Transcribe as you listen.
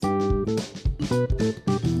What's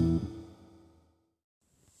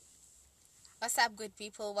up, good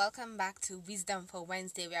people? Welcome back to Wisdom for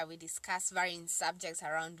Wednesday, where we discuss varying subjects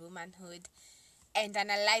around womanhood and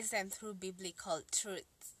analyze them through biblical truth.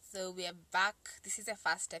 So we are back. This is the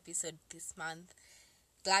first episode this month.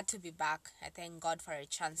 Glad to be back. I thank God for a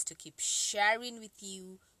chance to keep sharing with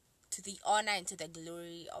you to the honor and to the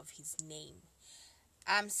glory of His name.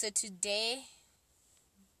 So today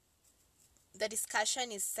the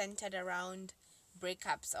discussion is centered around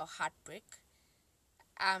breakups or heartbreak.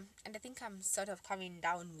 And I think I'm sort of coming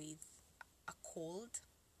down with a cold.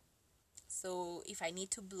 So if I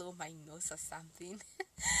need to blow my nose or something,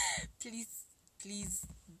 please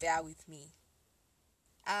bear with me.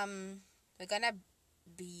 We're gonna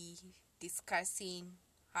be discussing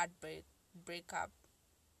heartbreak, breakup,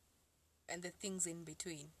 and the things in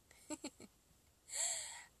between.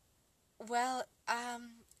 Well,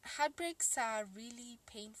 heartbreaks are really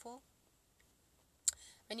painful.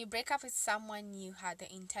 When you break up with someone you had the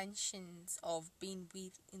intentions of being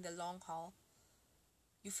with in the long haul,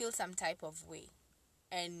 you feel some type of way.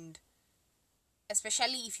 And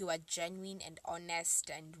especially if you are genuine and honest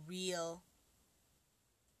and real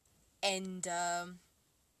and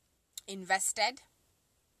invested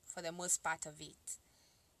for the most part of it.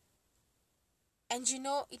 And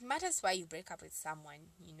it matters why you break up with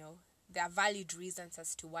someone. There are valid reasons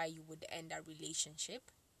as to why you would end a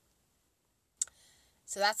relationship.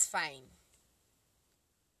 So that's fine.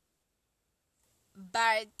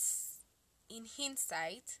 But in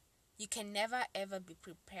hindsight, you can never ever be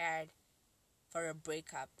prepared for a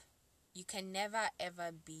breakup. You can never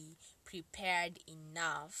ever be prepared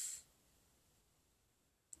enough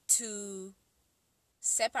to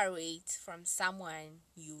separate from someone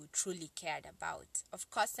you truly cared about. Of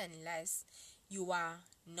course, unless you are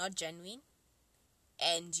not genuine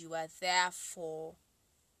and you are there for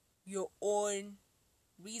your own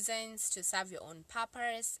reasons, to serve your own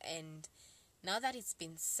purpose, and now that it's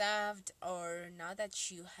been served, or now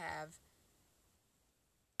that you have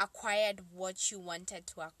acquired what you wanted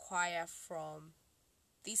to acquire from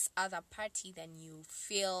this other party, then you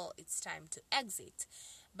feel it's time to exit.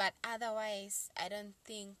 But otherwise, I don't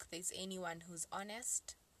think there's anyone who's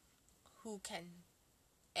honest who can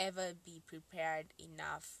ever be prepared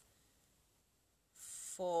enough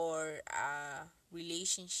for a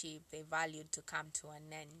relationship they valued to come to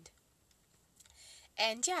an end.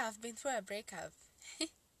 And yeah, I've been through a breakup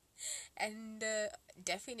and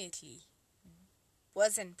definitely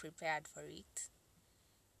wasn't prepared for it,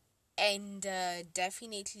 and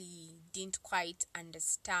definitely didn't quite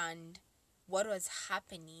understand what was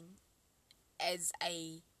happening as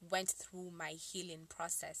I went through my healing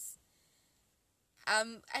process.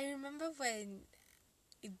 I remember when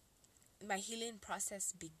my healing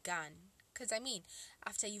process began, because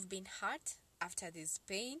after you've been hurt, after this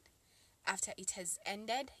pain, after it has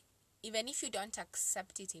ended, even if you don't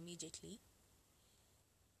accept it immediately,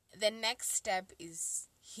 the next step is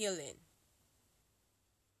healing.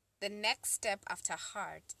 The next step after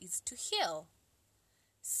heart is to heal.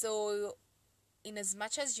 So, in as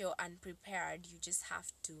much as you're unprepared, you just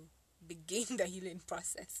have to begin the healing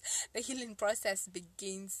process. The healing process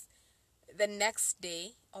begins the next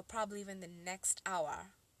day, or probably even the next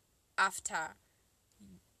hour after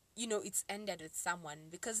it's ended with someone,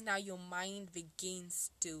 because now your mind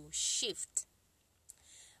begins to shift.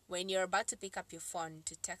 When you're about to pick up your phone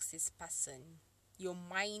to text this person, your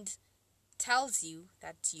mind tells you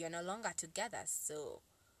that you're no longer together. So,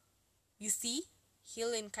 you see,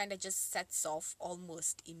 healing kind of just sets off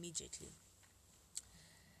almost immediately.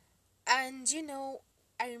 And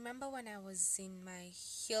I remember when I was in my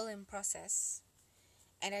healing process,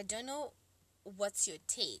 and I don't know what's your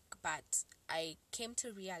take, but I came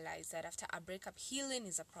to realize that after a breakup, healing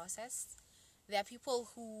is a process. There are people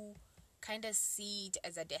who kind of see it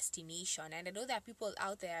as a destination, and I know there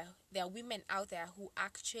are women out there who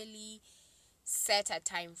actually set a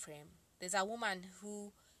time frame. There's a woman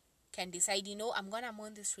who can decide, I'm gonna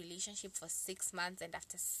mourn this relationship for 6 months, and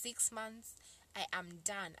after 6 months I am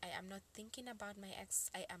done. I am not thinking about my ex.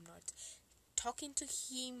 I am not talking to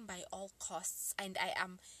him by all costs, and I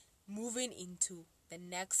am moving into the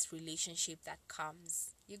next relationship that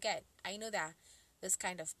comes. You get, I know that those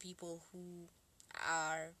kind of people who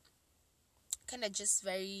are kind of just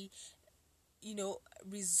very,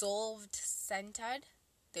 resolved centered.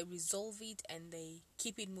 They resolve it and they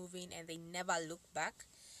keep it moving and they never look back.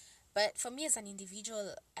 But for me as an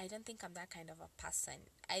individual, I don't think I'm that kind of a person.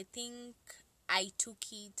 I think I took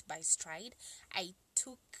it by stride. I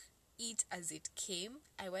took it as it came.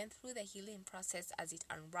 I went through the healing process as it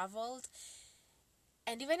unraveled.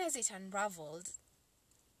 And even as it unraveled,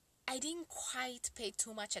 I didn't quite pay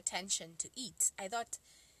too much attention to it. I thought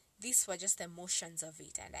these were just the emotions of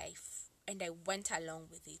it, and I went along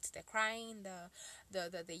with it. The crying,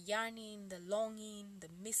 the yearning, the longing, the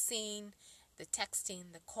missing, the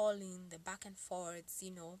texting, the calling, the back and forths,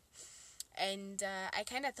 And I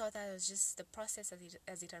kind of thought that was just the process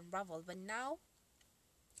as it unraveled. But now,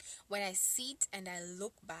 when I sit and I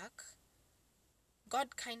look back,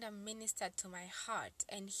 God kind of ministered to my heart,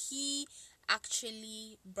 and He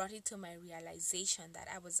actually brought it to my realization that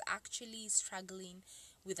I was actually struggling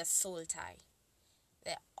with a soul tie.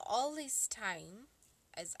 That all this time,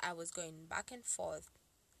 as I was going back and forth,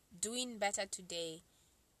 doing better today,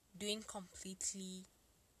 doing completely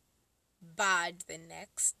bad the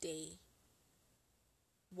next day,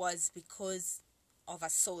 was because of a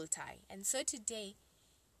soul tie. And so today,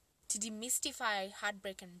 to demystify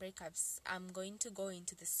heartbreak and breakups, I'm going to go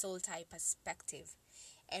into the soul tie perspective.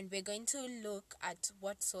 And we're going to look at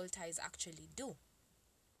what soul ties actually do.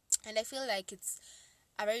 And I feel like it's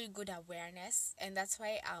a very good awareness, and that's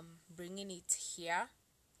why I'm bringing it here,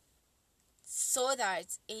 so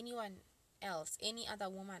that anyone else, any other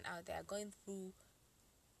woman out there going through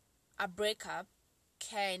a breakup,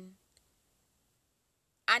 can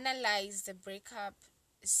analyze the breakup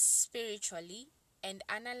spiritually and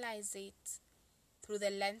analyze it through the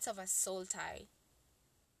lens of a soul tie,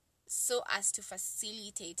 so as to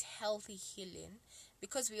facilitate healthy healing.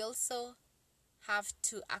 Because we also have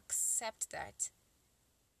to accept that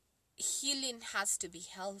healing has to be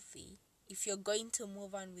healthy if you're going to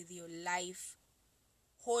move on with your life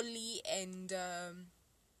wholly and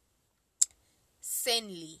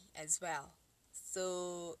sanely as well.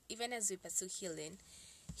 So even as we pursue healing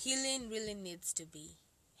really needs to be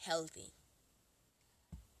healthy.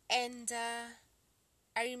 And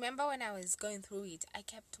I remember when I was going through it, I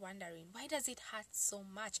kept wondering, why does it hurt so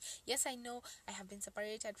much? Yes, I know I have been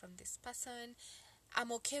separated from this person.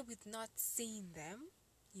 I'm okay with not seeing them,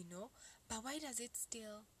 but why does it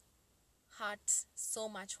still hurt so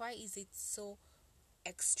much? Why is it so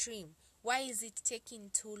extreme? Why is it taking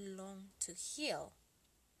too long to heal?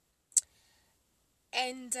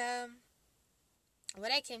 And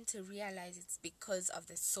what I came to realize, it's because of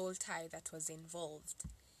the soul tie that was involved.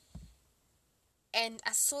 And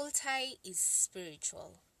a soul tie is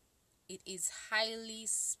spiritual. It is highly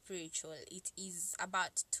spiritual. It is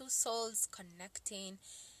about two souls connecting,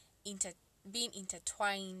 being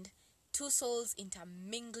intertwined, two souls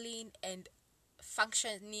intermingling and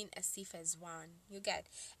functioning as if as one. You get?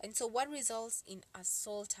 And so what results in a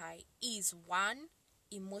soul tie is, one,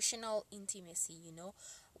 emotional intimacy,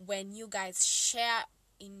 when you guys share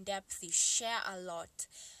in depth, you share a lot.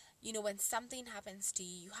 When something happens to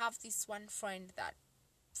you, you have this one friend that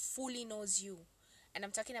fully knows you. And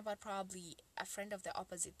I'm talking about probably a friend of the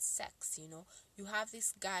opposite sex, You have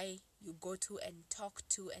this guy you go to and talk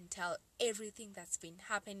to and tell everything that's been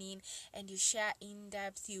happening, and you share in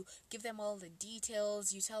depth, you give them all the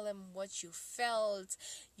details, you tell them what you felt,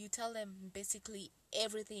 you tell them basically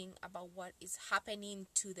everything about what is happening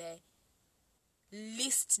to the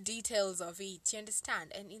least details of it, you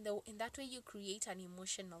understand? And in that way you create an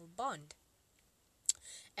emotional bond.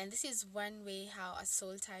 And this is one way how a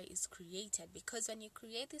soul tie is created, because when you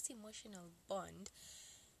create this emotional bond,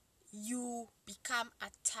 you become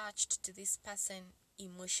attached to this person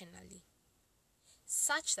emotionally,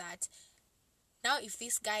 such that now if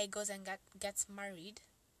this guy goes and gets married,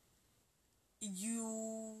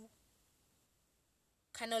 you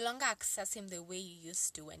can no longer access him the way you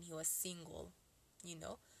used to when he was single,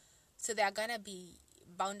 So there are gonna be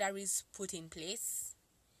boundaries put in place.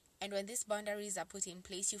 And when these boundaries are put in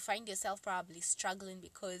place, you find yourself probably struggling,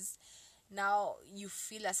 because now you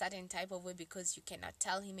feel a certain type of way because you cannot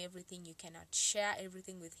tell him everything, you cannot share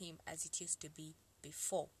everything with him as it used to be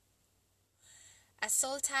before. A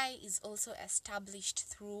soul tie is also established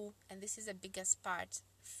through, and this is the biggest part,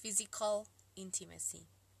 physical intimacy.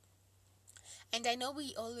 And I know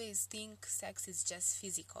we always think sex is just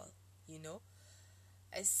physical,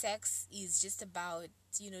 Sex is just about,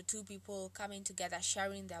 two people coming together,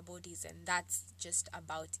 sharing their bodies, and that's just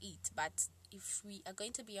about it. But if we are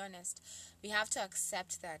going to be honest, we have to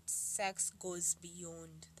accept that sex goes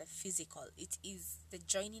beyond the physical. It is the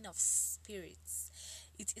joining of spirits.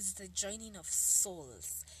 It is the joining of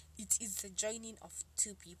souls. It is the joining of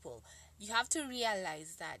two people. You have to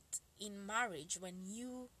realize that in marriage, when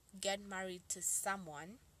you get married to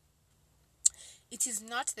someone, it is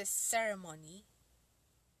not the ceremony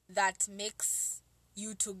that makes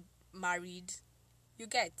you two married. You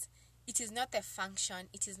get? It is not the function,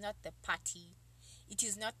 it is not the party, it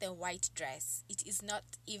is not the white dress, it is not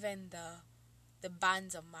even the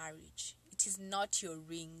bands of marriage. it is not your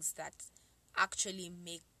rings that actually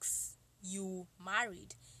makes you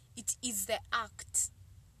married. It is the act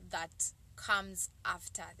that comes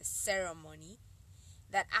after the ceremony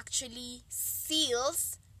that actually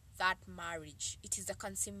seals that marriage. It is the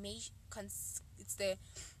consummation. It's the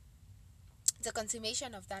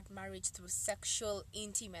consummation of that marriage through sexual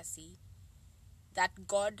intimacy that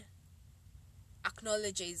God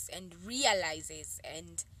acknowledges and realizes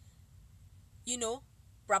and,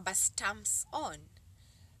 rubber stamps on.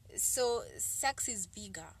 So sex is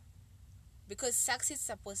bigger because sex is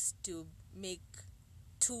supposed to make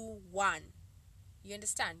two one. You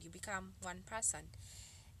understand? You become one person.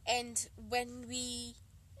 And when we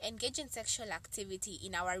engage in sexual activity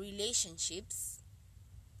in our relationships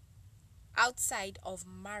outside of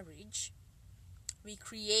marriage, we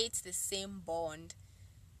create the same bond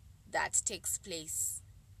that takes place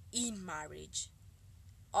in marriage,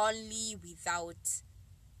 only without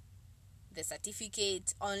the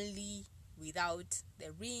certificate, only without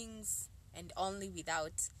the rings, and only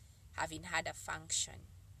without having had a function.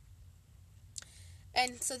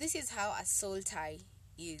 And so this is how a soul tie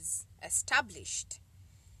is established.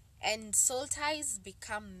 And soul ties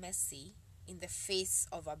become messy in the face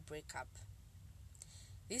of a breakup.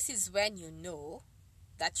 This is when you know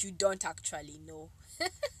that you don't actually know.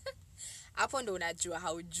 Hapo ndo unajua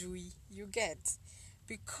haujui, you get.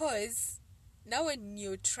 Because now when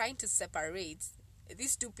you're trying to separate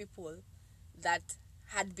these two people that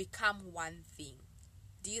had become one thing,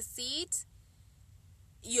 do you see it?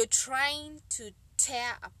 You're trying to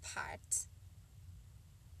tear apart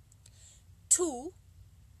two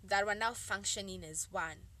that were now functioning as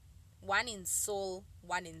one in soul,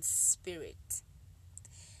 one in spirit.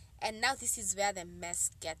 And now this is where the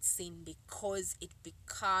mess gets in, because it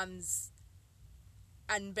becomes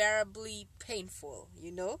unbearably painful,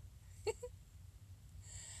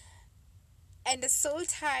 And the soul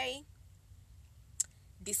tie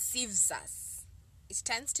deceives us. It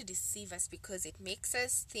tends to deceive us because it makes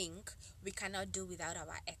us think we cannot do without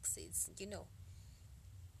our exes,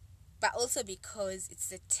 But also because it's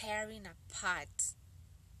the tearing apart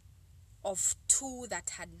of two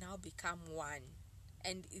that had now become one.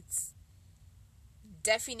 And it's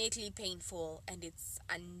definitely painful, and it's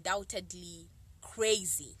undoubtedly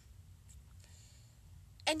crazy.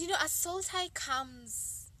 And a soul tie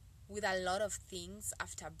comes with a lot of things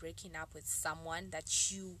after breaking up with someone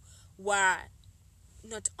that you were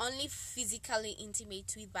not only physically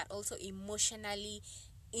intimate with, but also emotionally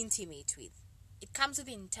intimate with. It comes with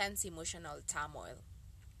intense emotional turmoil.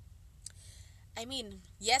 I mean,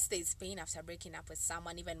 yes, there's pain after breaking up with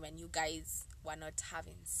someone, even when you guys were not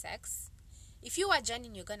having sex. If you were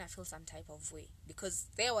genuine, you're gonna feel some type of way because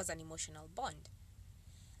there was an emotional bond.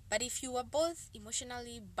 But if you were both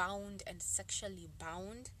emotionally bound and sexually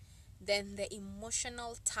bound, then the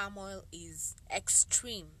emotional turmoil is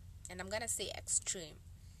extreme. And I'm gonna say extreme,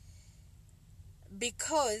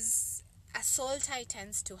 because a soul tie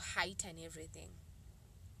tends to heighten everything.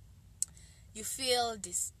 You feel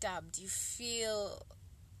disturbed, you feel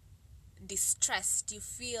distressed, you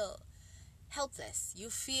feel helpless, you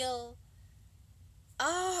feel,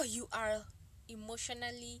 you are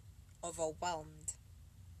emotionally overwhelmed.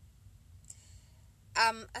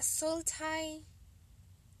 A soul tie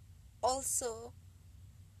also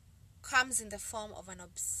comes in the form of an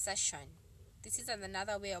obsession. This is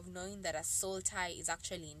another way of knowing that a soul tie is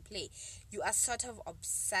actually in play. You are sort of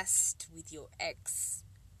obsessed with your ex.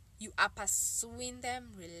 You are pursuing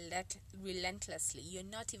them relentlessly. You're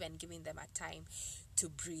not even giving them a time to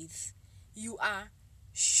breathe. You are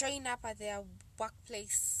showing up at their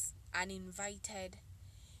workplace uninvited.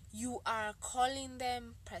 You are calling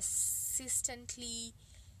them persistently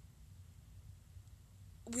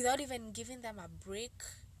without even giving them a break.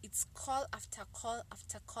 It's call after call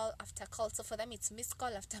after call after call. So for them, it's missed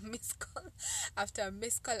call after missed call after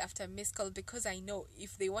missed call after missed call, because I know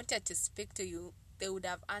if they wanted to speak to you, they would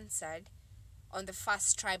have answered on the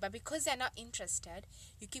first try. But because they're not interested,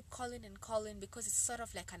 you keep calling and calling, because it's sort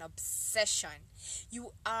of like an obsession.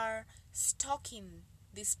 You are stalking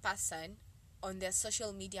this person on their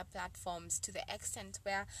social media platforms to the extent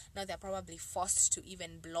where now they're probably forced to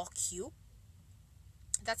even block you.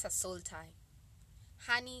 That's a soul tie.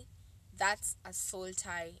 Honey, that's a soul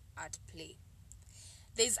tie at play.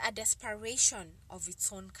 There's a desperation of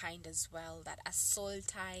its own kind as well that a soul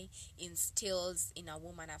tie instills in a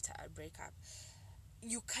woman after a breakup.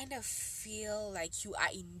 You kind of feel like you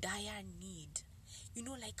are in dire need.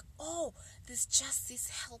 There's just this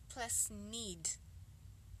helpless need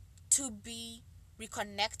to be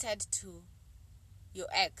reconnected to your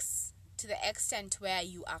ex, to the extent where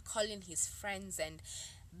you are calling his friends and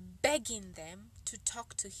begging them to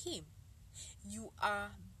talk to him. You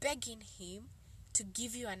are begging him to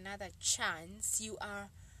give you another chance. You are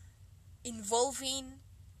involving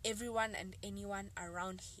everyone and anyone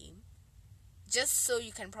around him just so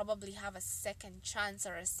you can probably have a second chance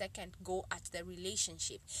or a second go at the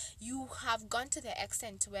relationship. You have gone to the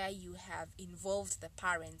extent where you have involved the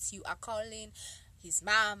parents. You are calling his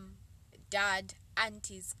mom, dad,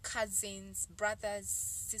 aunties, cousins, brothers,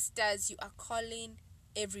 sisters. You are calling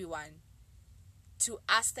everyone to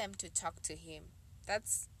ask them to talk to him.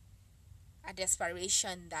 That's a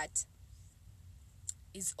desperation that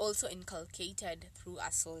is also inculcated through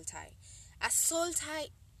a soul tie. A soul tie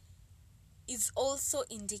is also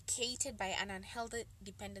indicated by an unhealthy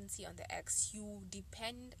dependency on the ex. You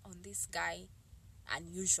depend on this guy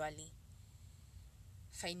unusually.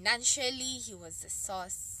 Financially, he was the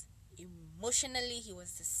source. Emotionally, he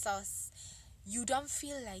was the source. You don't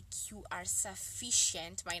feel like you are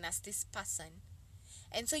sufficient minus this person.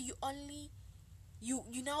 And so you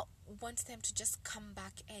now want them to just come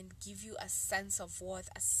back and give you a sense of worth,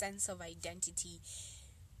 a sense of identity,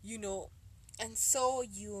 and so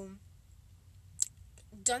you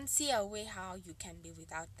don't see a way how you can be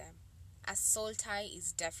without them. A soul tie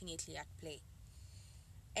is definitely at play.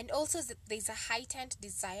 And also there's a heightened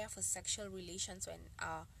desire for sexual relations when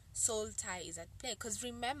a soul tie is at play. Because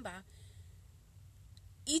remember,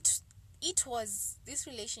 this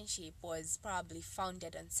relationship was probably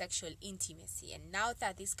founded on sexual intimacy. And now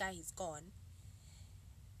that this guy is gone,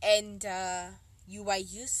 and you are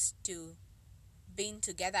used to being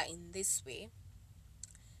together in this way,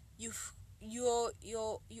 you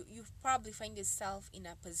probably find yourself in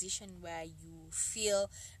a position where you feel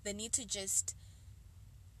the need to just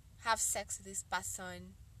have sex with this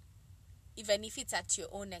person, even if it's at your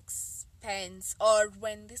own expense, or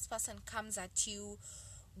when this person comes at you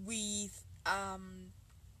with a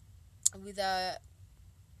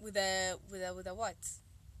what?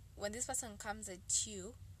 When this person comes at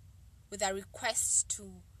you with a request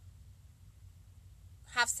to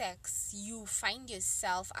have sex, you find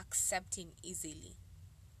yourself accepting easily.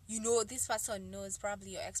 This person knows,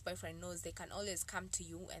 probably your ex-boyfriend knows, they can always come to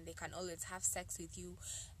you and they can always have sex with you,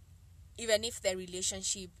 even if the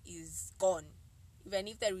relationship is gone, even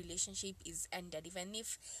if the relationship is ended, even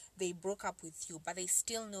if they broke up with you, but they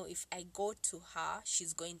still know if I go to her,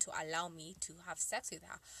 she's going to allow me to have sex with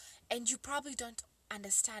her. And you probably don't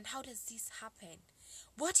understand, how does this happen?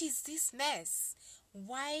 What is this mess?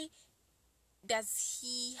 Why does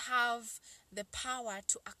he have the power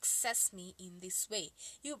to access me in this way?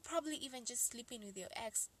 You're probably even just sleeping with your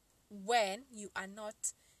ex when you are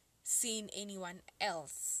not seeing anyone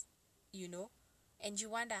else, and you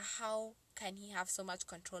wonder, how can he have so much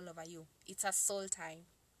control over you? It's a soul tie.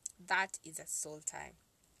 That is a soul tie.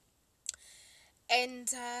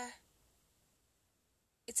 And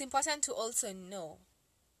it's important to also know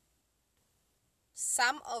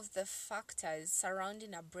some of the factors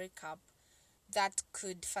surrounding a breakup that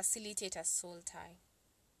could facilitate a soul tie.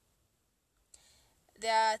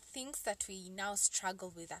 There are things that we now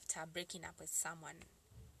struggle with after breaking up with someone.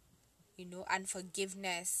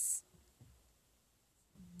 Unforgiveness,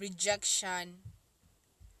 rejection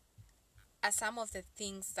are some of the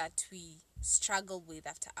things that we struggle with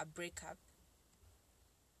after a breakup.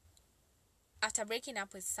 After breaking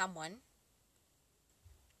up with someone,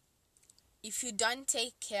 if you don't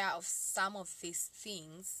take care of some of these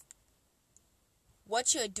things,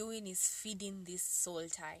 what you're doing is feeding this soul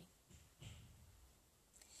tie.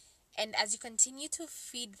 And as you continue to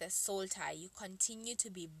feed the soul tie, you continue to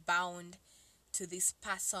be bound to this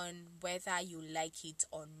person, whether you like it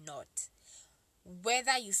or not.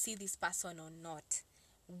 Whether you see this person or not.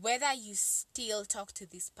 Whether you still talk to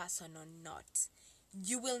this person or not.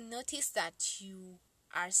 You will notice that you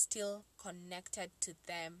are still connected to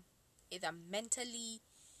them, either mentally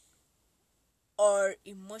or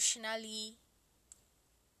emotionally.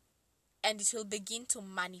 And it will begin to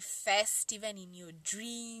manifest even in your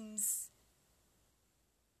dreams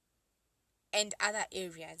and other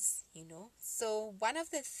areas, So one of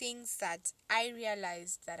the things that I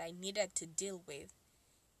realized that I needed to deal with,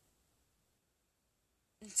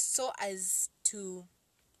 so as to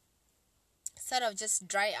sort of just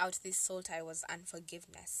dry out this soul tie, was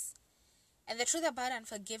unforgiveness. And the truth about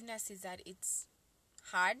unforgiveness is that it's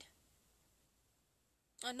hard.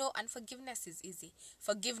 Oh no, unforgiveness is easy.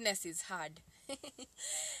 Forgiveness is hard.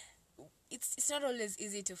 It's not always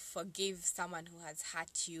easy to forgive someone who has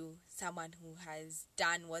hurt you, someone who has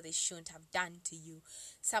done what they shouldn't have done to you,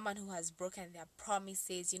 someone who has broken their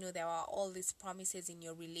promises. There are all these promises in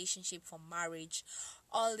your relationship for marriage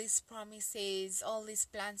all these promises, all these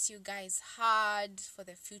plans you guys had for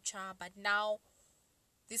the future, but now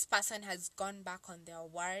this person has gone back on their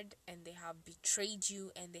word and they have betrayed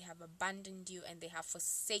you and they have abandoned you and they have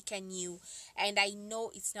forsaken you. And I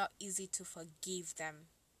know it's not easy to forgive them.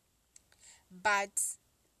 But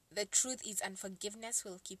the truth is, unforgiveness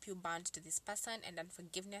will keep you bound to this person, and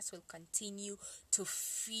unforgiveness will continue to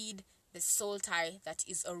feed the soul tie that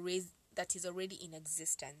is already in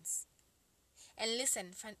existence. And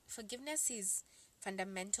listen, forgiveness is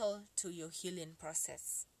fundamental to your healing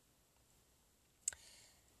process.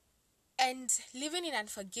 And living in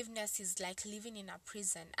unforgiveness is like living in a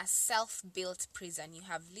prison, a self-built prison. You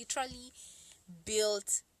have literally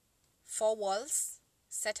built 4 walls,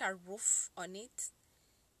 set a roof on it,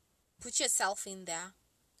 put yourself in there,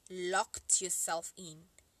 locked yourself in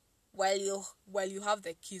while you have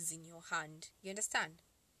the keys in your hand. You understand?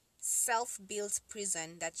 Self-built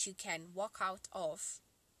prison that you can walk out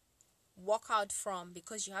from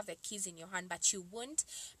because you have the keys in your hand, but you won't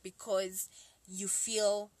because you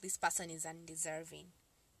feel this person is undeserving.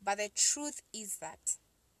 But the truth is that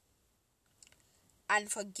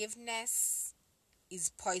unforgiveness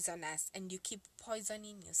is poisonous, and you keep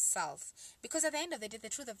poisoning yourself. Because at the end of the day, the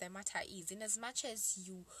truth of the matter is, in as much as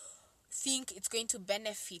you think it's going to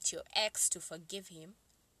benefit your ex to forgive him,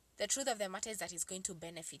 the truth of the matter is that it's going to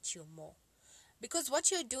benefit you more. Because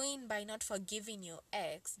what you're doing by not forgiving your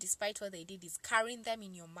ex, despite what they did, is carrying them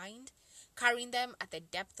in your mind, carrying them at the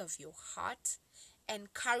depth of your heart,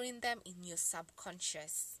 and carrying them in your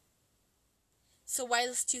subconscious. So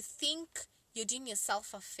whilst you think you're doing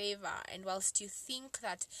yourself a favor, and whilst you think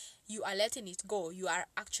that you are letting it go, you are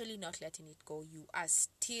actually not letting it go. You are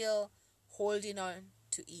still holding on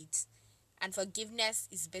to it. And forgiveness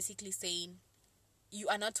is basically saying you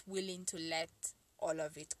are not willing to let all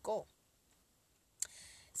of it go.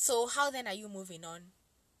 So how then are you moving on?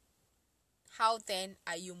 How then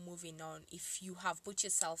are you moving on if you have put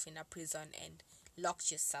yourself in a prison and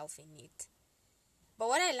locked yourself in it? But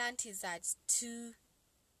what I learned is that to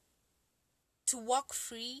walk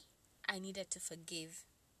free, I needed to forgive.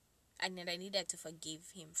 And I needed to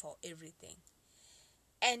forgive him for everything.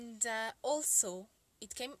 And also,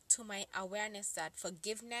 it came to my awareness that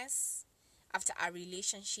forgiveness after a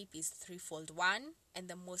relationship is threefold. One, and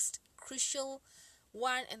the most crucial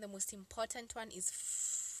one and the most important one,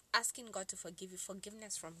 is asking God to forgive you.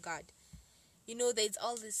 Forgiveness from God. You know, there's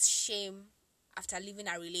all this shame after leaving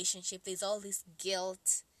a relationship. There's all this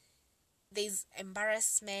guilt. There's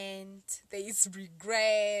embarrassment. There's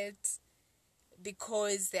regret.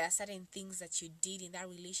 Because there are certain things that you did in that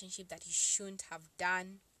relationship that you shouldn't have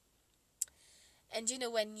done. And you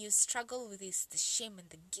know, when you struggle with this, the shame and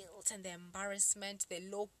the guilt and the embarrassment, the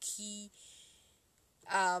low-key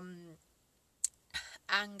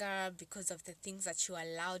anger because of the things that you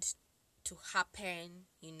allowed to happen,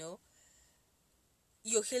 you know,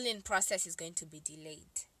 your healing process is going to be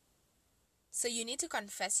delayed. So you need to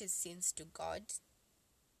confess your sins to God,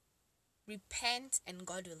 repent, and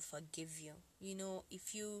God will forgive you. You know,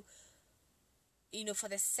 if you for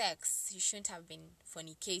the sex, you shouldn't have been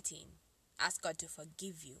fornicating. Ask God to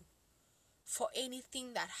forgive you. For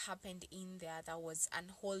anything that happened in there that was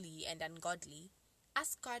unholy and ungodly,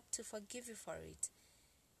 ask God to forgive you for it.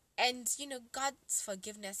 And, you know, God's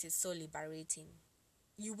forgiveness is so liberating.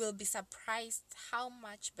 You will be surprised how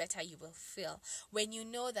much better you will feel when you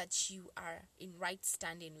know that you are in right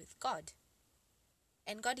standing with God.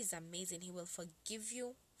 And God is amazing. He will forgive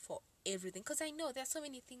you for everything. Because I know there are so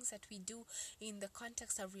many things that we do in the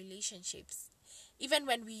context of relationships, even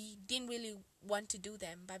when we didn't really want to do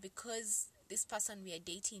them, but because this person we are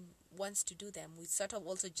dating wants to do them, we sort of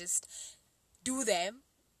also just do them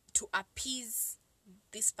to appease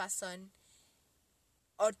this person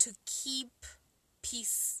or to keep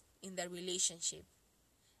peace in the relationship.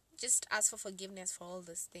 Just ask for forgiveness for all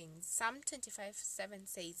those things. Psalm 25:7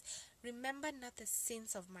 says, "Remember not the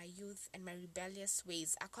sins of my youth and my rebellious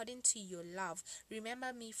ways. According to your love,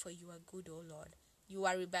 remember me, for you are good, O Lord." You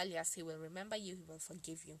are rebellious, He will remember you, He will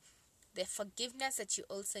forgive you. The forgiveness that you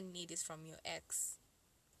also need is from your ex.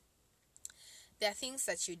 There are things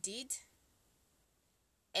that you did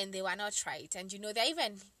and they were not right. And you know, there are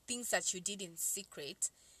even things that you did in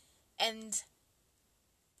secret, and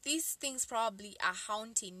these things probably are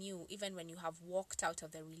haunting you even when you have walked out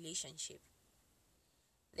of the relationship.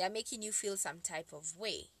 They are making you feel some type of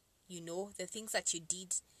way. You know, the things that you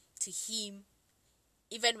did to him,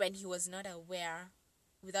 even when he was not aware,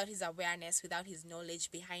 without his awareness, without his knowledge,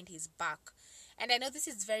 behind his back. And I know this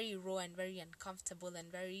is very raw and very uncomfortable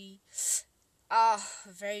and very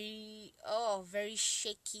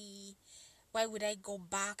shaky. Why would I go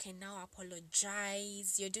back and now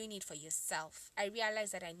apologize? You're doing it for yourself. I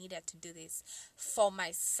realized that I needed to do this for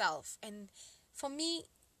myself. And for me,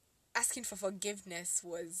 asking for forgiveness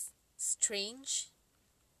was strange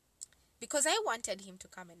because I wanted him to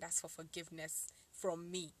come and ask for forgiveness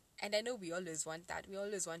from me. And I know we always want that. We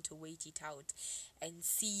always want to wait it out and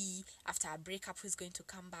see after a breakup who's going to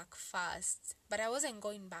come back first. But I wasn't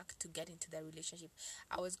going back to get into the relationship.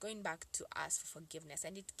 I was going back to ask for forgiveness.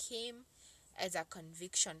 And it came as a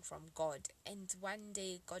conviction from God. And one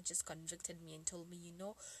day God just convicted me and told me,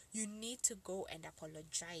 you need to go and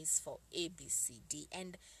apologize for ABCD.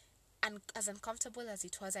 And as uncomfortable as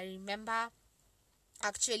it was, I remember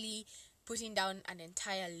actually putting down an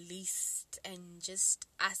entire list and just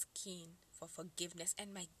asking for forgiveness.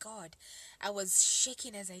 And my God, I was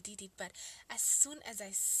shaking as I did it, but as soon as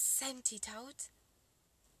I sent it out,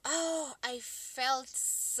 I felt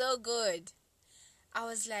so good. I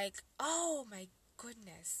was like, oh my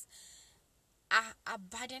goodness, a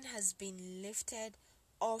burden has been lifted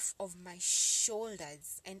off of my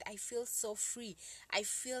shoulders and I feel so free. I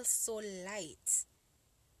feel so light.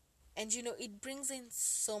 And it brings in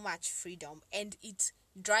so much freedom and it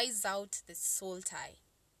dries out the soul tie.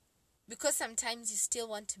 Because sometimes you still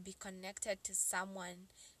want to be connected to someone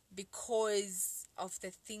because of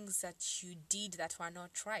the things that you did that were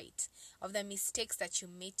not right, of the mistakes that you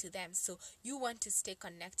made to them. So you want to stay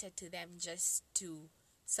connected to them just to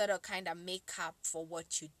sort of kind of make up for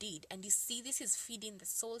what you did. And you see, this is feeding the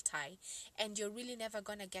soul tie, and you're really never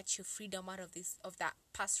gonna get your freedom out of that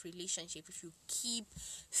past relationship if you keep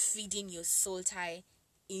feeding your soul tie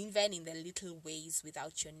even in the little ways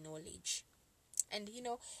without your knowledge. And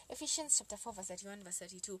Ephesians chapter 4 verse 31 verse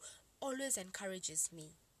 32 always encourages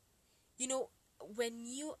me. When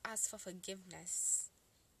you ask for forgiveness,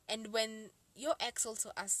 and when your ex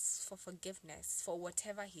also asks for forgiveness for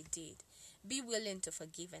whatever he did, be willing to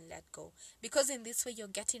forgive and let go. Because in this way, you're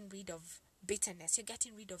getting rid of bitterness. You're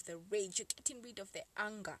getting rid of the rage. You're getting rid of the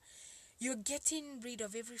anger. You're getting rid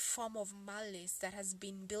of every form of malice that has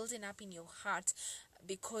been building up in your heart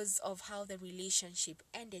because of how the relationship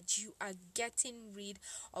ended. You are getting rid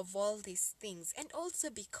of all these things. And also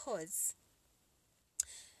because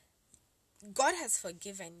God has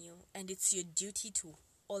forgiven you, and it's your duty to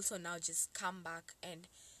also now just come back and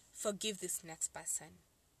forgive this next person.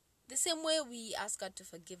 The same way we ask God to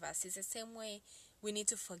forgive us is the same way we need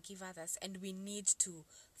to forgive others, and we need to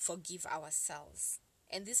forgive ourselves.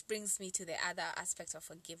 And this brings me to the other aspect of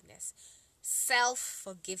forgiveness.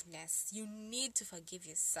 Self-forgiveness. You need to forgive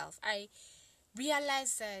yourself. I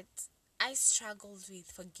realized that I struggled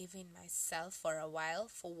with forgiving myself for a while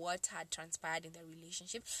for what had transpired in the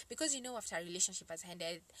relationship. Because after a relationship has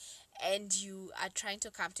ended and you are trying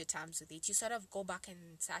to come to terms with it, you sort of go back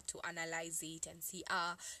and start to analyze it and see,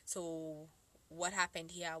 so what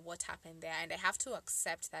happened here, what happened there. And I have to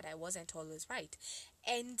accept that I wasn't always right.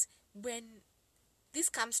 And when this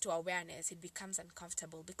comes to awareness, it becomes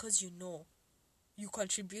uncomfortable because you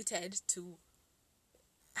contributed to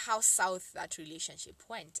how south that relationship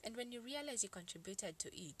went. And when you realize you contributed to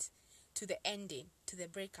it, to the ending, to the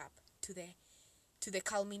breakup, to the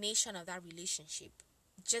culmination of that relationship,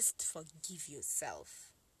 just forgive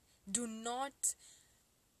yourself. Do not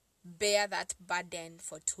bear that burden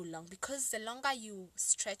for too long, because the longer you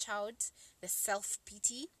stretch out the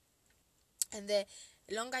self-pity and the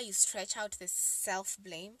longer you stretch out the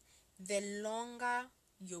self-blame, the longer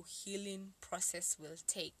your healing process will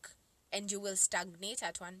take. And you will stagnate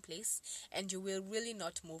at one place, and you will really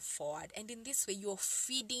not move forward. And in this way, you're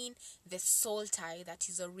feeding the soul tie that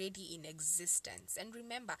is already in existence. And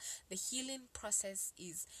remember, the healing process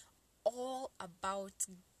is all about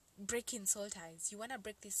breaking soul ties. You want to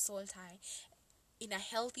break this soul tie in a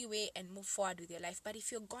healthy way and move forward with your life. But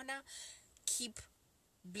if you're gonna keep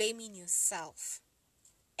blaming yourself,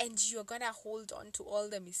 and you're gonna hold on to all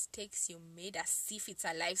the mistakes you made as if it's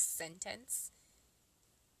a life sentence,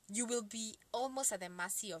 you will be almost at the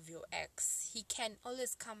mercy of your ex. He can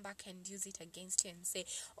always come back and use it against you and say,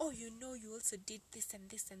 you also did this and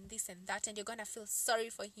this and this and that, and you're going to feel sorry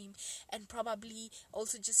for him and probably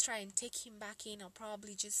also just try and take him back in, or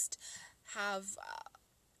probably just have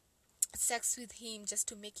sex with him just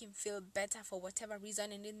to make him feel better for whatever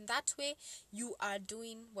reason. And in that way, you are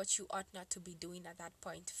doing what you ought not to be doing at that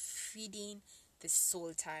point, feeding the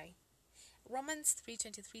soul tie. Romans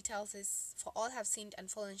 3:23 tells us, for all have sinned and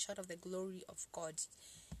fallen short of the glory of God.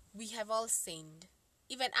 We have all sinned,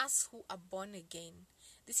 even us who are born again.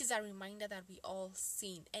 This is a reminder that we all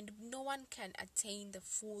sin, and no one can attain the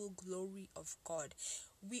full glory of God.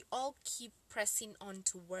 We all keep pressing on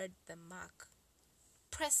toward the mark,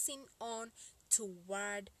 pressing on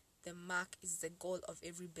toward the mark is the goal of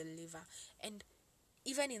every believer. And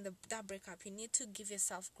even in that breakup, you need to give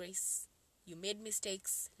yourself grace. You made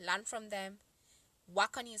mistakes, learn from them,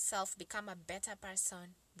 work on yourself, become a better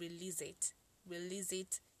person, release it, release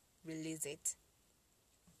it, release it.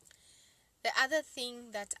 The other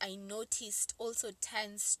thing that I noticed also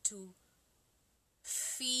tends to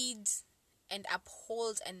feed and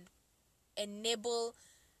uphold and enable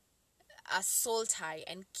a soul tie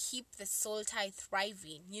and keep the soul tie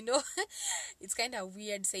thriving, it's kind of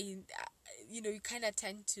weird saying, you kind of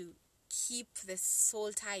tend to keep the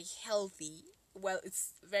soul tie healthy. Well,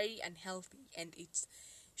 it's very unhealthy and it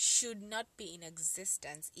should not be in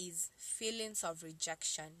existence, is feelings of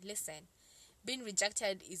rejection. Listen, being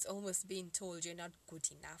rejected is almost being told you're not good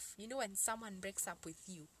enough. When someone breaks up with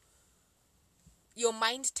you, your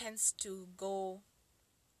mind tends to go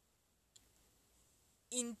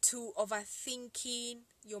into overthinking.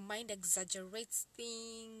 Your mind exaggerates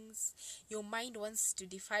things. Your mind wants to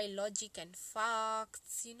defy logic and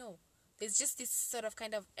facts. There's just this sort of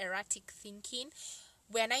kind of erratic thinking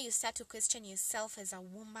where now you start to question yourself as a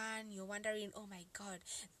woman. You're wondering, oh my God,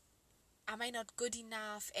 am I not good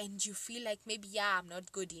enough? And you feel like maybe, I'm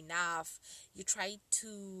not good enough. You try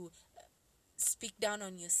to speak down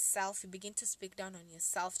on yourself. You begin to speak down on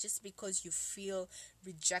yourself just because you feel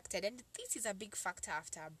rejected. And this is a big factor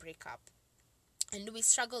after a breakup. And we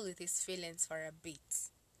struggle with these feelings for a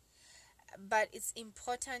bit. But it's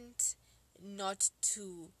important not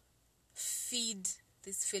to feed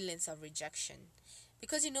these feelings of rejection.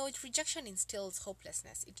 Because, rejection instills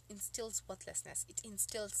hopelessness. It instills worthlessness. It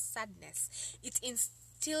instills sadness. It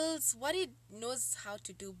instills what it knows how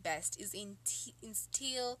to do best is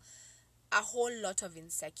instill a whole lot of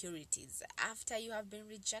insecurities. After you have been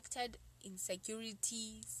rejected,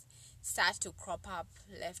 insecurities start to crop up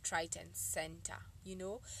left, right, and center.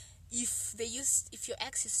 If your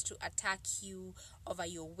ex used to attack you over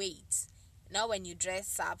your weight, now when you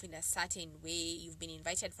dress up in a certain way, you've been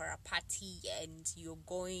invited for a party and you're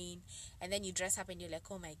going, and then you dress up and you're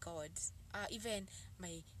like, oh my God, even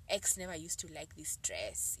my ex never used to like this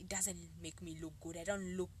dress. It doesn't make me look good. I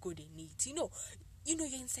don't look good in it.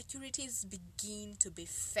 Your insecurities begin to be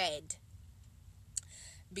fed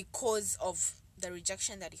because of the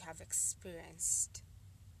rejection that you have experienced.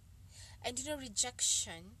 And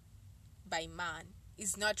rejection by man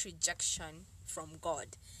is not rejection from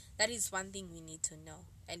God. That is one thing we need to know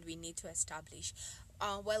and we need to establish.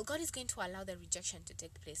 Well, God is going to allow the rejection to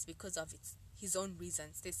take place because of his own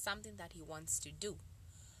reasons. There's something that he wants to do.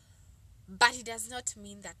 But it does not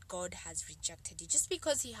mean that God has rejected you. Just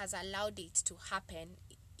because he has allowed it to happen,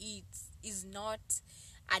 it is not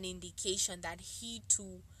an indication that he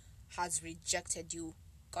too has rejected you.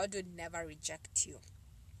 God would never reject you.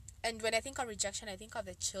 And when I think of rejection, I think of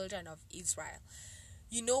the children of Israel.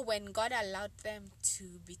 When God allowed them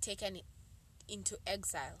to be taken into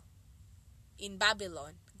exile in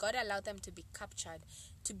Babylon, God allowed them to be captured,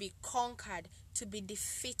 to be conquered, to be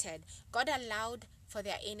defeated. God allowed for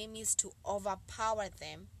their enemies to overpower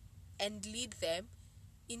them and lead them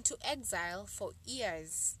into exile for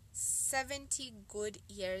years. 70 good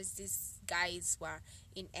years these guys were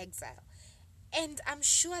in exile. And I'm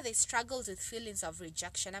sure they struggled with feelings of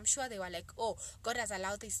rejection. I'm sure they were like, oh, God has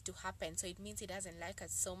allowed this to happen, so it means he doesn't like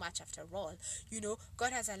us so much after all.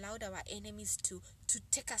 God has allowed our enemies to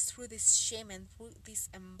take us through this shame and through this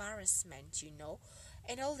embarrassment,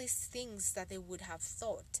 and all these things that they would have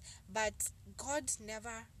thought. But God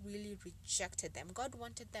never really rejected them. God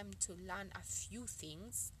wanted them to learn a few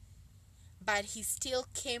things, but he still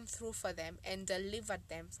came through for them and delivered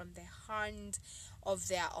them from the hand of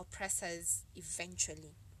their oppressors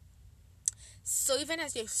eventually. So even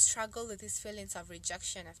as you struggle with these feelings of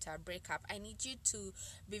rejection after a breakup, I need you to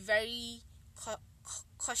be very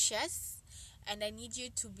cautious, and I need you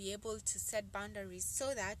to be able to set boundaries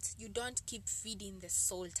so that you don't keep feeding the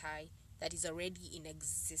soul tie that is already in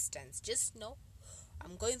existence. Just know,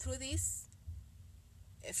 I'm going through this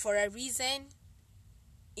for a reason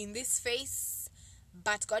in this phase,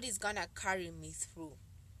 but God is gonna carry me through.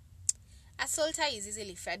 A soul tie is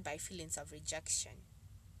easily fed by feelings of rejection,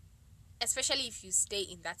 especially if you stay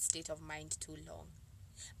in that state of mind too long.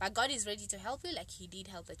 But God is ready to help you like he did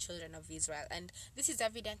help the children of Israel. And this is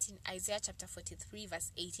evident in Isaiah chapter 43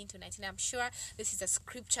 verse 18 to 19. I'm sure this is a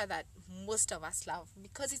scripture that most of us love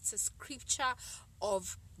because it's a scripture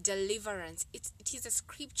of deliverance. It is a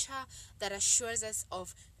scripture that assures us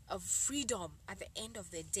of freedom at the end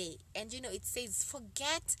of the day. And it says,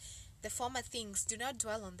 forget the former things, do not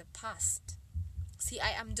dwell on the past. See,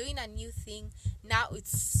 I am doing a new thing. Now it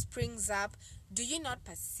springs up. Do you not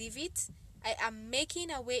perceive it? I am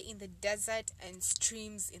making a way in the desert and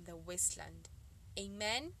streams in the wasteland.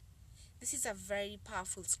 Amen. This is a very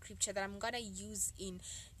powerful scripture that I'm going to use in,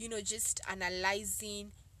 just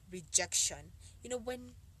analyzing rejection.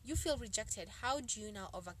 When you feel rejected, how do you now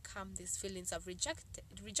overcome these feelings of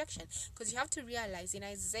rejection? Because you have to realize in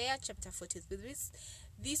Isaiah chapter 43,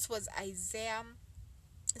 this was Isaiah,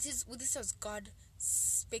 this was God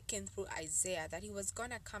speaking through Isaiah, that he was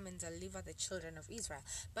going to come and deliver the children of Israel.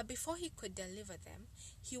 But before he could deliver them,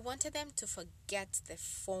 he wanted them to forget the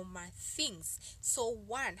former things. So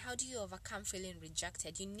one, how do you overcome feeling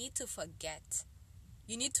rejected? You need to forget.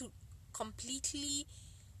 You need to completely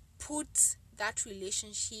put that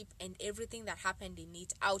relationship and everything that happened in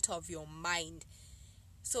it out of your mind.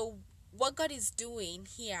 So what God is doing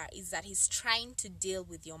here is that he's trying to deal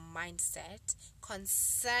with your mindset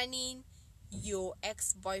concerning your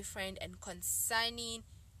ex-boyfriend and concerning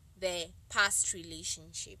the past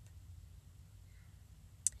relationship.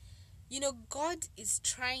 God is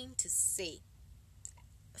trying to say,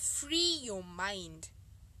 free your mind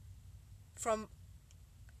from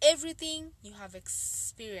everything you have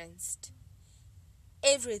experienced.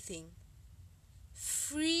 Everything.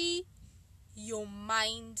 Free your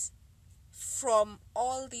mind from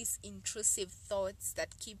all these intrusive thoughts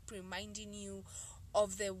that keep reminding you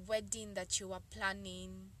of the wedding that you were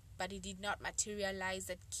planning but it did not materialize,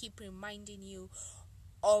 that keep reminding you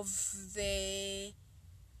of the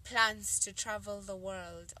plans to travel the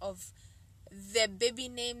world, of the baby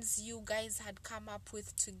names you guys had come up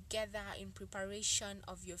with together in preparation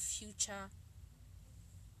of your future.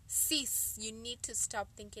 Sis, you need to stop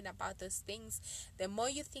thinking about those things. The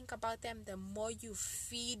more you think about them, the more you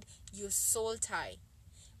feed your soul tie.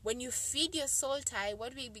 When you feed your soul tie,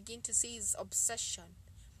 what we begin to see is obsession.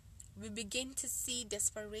 We begin to see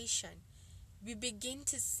desperation. We begin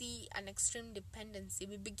to see an extreme dependency.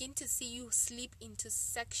 We begin to see you slip into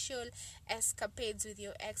sexual escapades with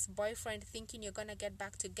your ex-boyfriend, thinking you're going to get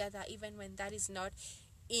back together, even when that is not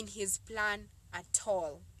in his plan at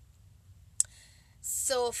all.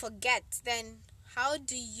 So forget. Then how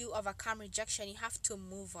do you overcome rejection? You have to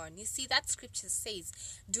move on. You see, that scripture says,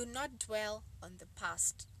 do not dwell on the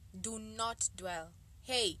past. Do not dwell.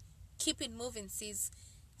 Hey, keep it moving, sis.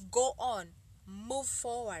 Go on. Move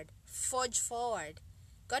forward. Forge forward.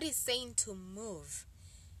 God is saying to move.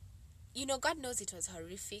 God knows it was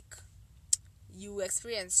horrific. You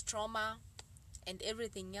experienced trauma and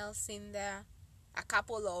everything else in there. A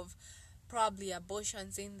couple of probably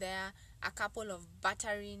abortions in there. A couple of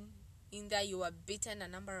battering in there. You were beaten a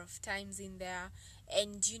number of times in there.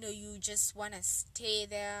 And, you just want to stay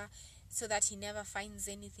there so that he never finds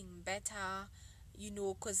anything better.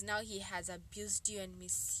 Because now he has abused you and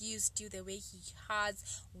misused you the way he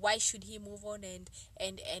has. Why should he move on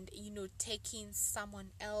and take in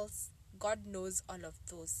someone else? God knows all of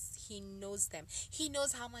those. He knows them. He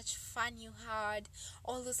knows how much fun you had,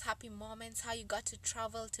 all those happy moments, how you got to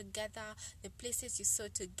travel together, the places you saw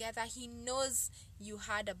together. He knows you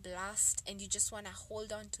had a blast and you just want to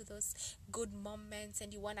hold on to those good moments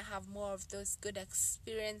and you want to have more of those good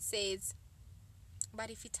experiences.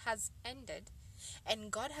 But if it has ended, and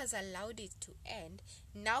God has allowed it to end,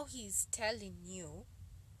 now he's telling you,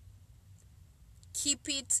 keep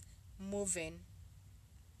it moving.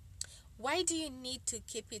 Why do you need to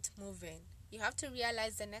keep it moving? You have to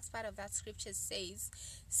realize the next part of that scripture says,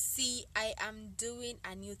 see, I am doing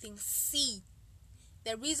a new thing. See.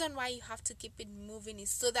 The reason why you have to keep it moving is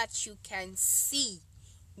so that you can see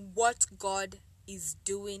what God is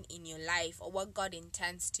doing in your life, or what God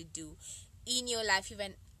intends to do in your life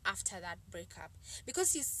even after that breakup.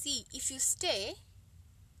 Because you see, if you stay,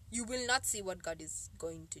 you will not see what God is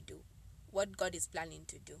going to do, what God is planning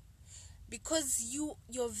to do. Because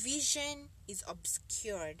your vision is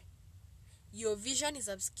obscured. Your vision is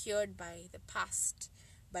obscured by the past,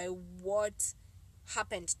 by what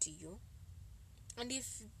happened to you. And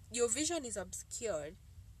if your vision is obscured,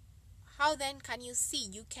 how then can you see?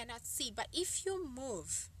 You cannot see. But if you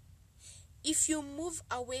move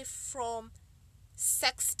away from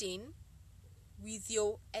sexting with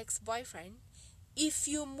your ex-boyfriend, if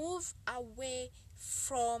you move away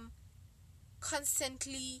from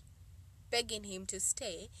constantly begging him to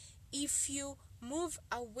stay, if you move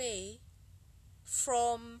away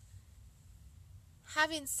from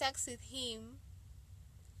having sex with him,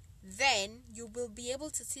 then you will be able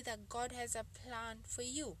to see that God has a plan for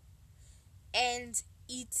you. And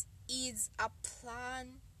it is a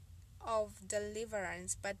plan of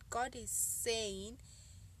deliverance. But God is saying,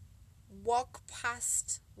 walk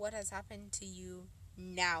past what has happened to you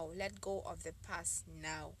now. Let go of the past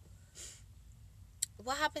now.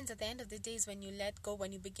 what happens at the end of the day is when you let go,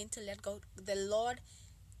 when you begin to let go, the Lord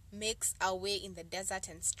makes a way in the desert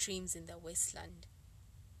and streams in the wasteland.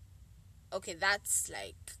 Okay, that's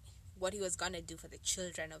like what he was going to do for the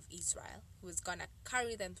children of Israel. He was going to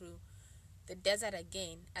carry them through the desert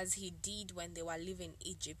again, as he did when they were living in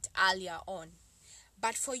Egypt earlier on.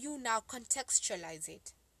 But for you now, contextualize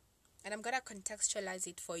it. And I'm going to contextualize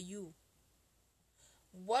it for you.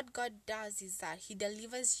 What God does is that he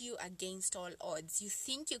delivers you against all odds. You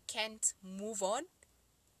think you can't move on?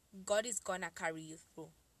 God is going to carry you through.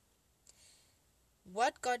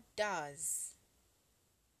 What God does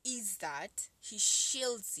is that he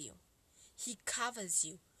shields you. He covers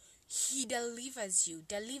you. He delivers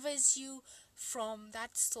you from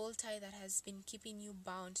that soul tie that has been keeping you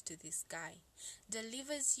bound to this guy.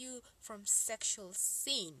 Delivers you from sexual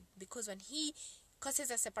sin, because when he causes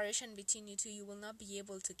a separation between you two, you will not be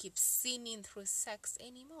able to keep sinning through sex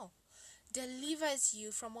anymore. Delivers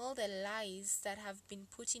you from all the lies that have been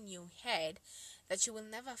put in your head, that you will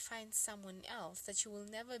never find someone else, that you will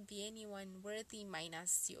never be anyone worthy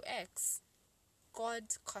minus your ex. God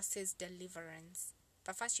causes deliverance.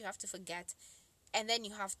 But first you have to forget, and then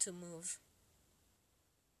you have to move.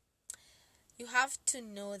 You have to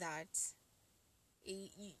know that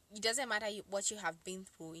it doesn't matter what you have been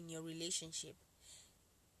through in your relationship.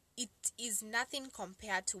 It is nothing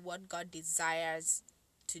compared to what God desires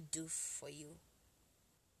to do for you.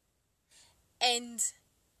 And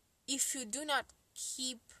if you do not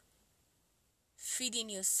keep feeding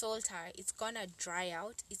your soul tie, it's gonna dry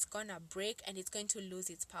out, it's gonna break, and it's going to lose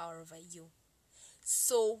its power over you.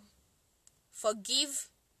 So forgive,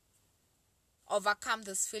 overcome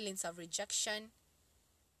those feelings of rejection,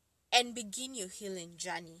 and begin your healing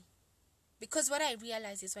journey. Because what I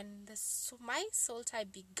realized is when my soul tie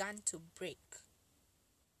began to break,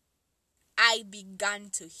 I began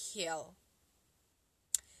to heal.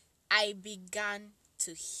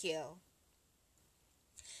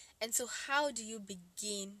 And so how do you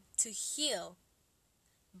begin to heal?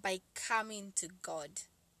 By coming to God.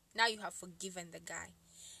 Now you have forgiven the guy.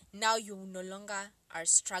 Now you no longer are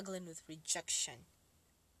struggling with rejection.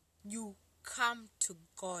 You come to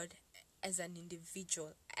God as an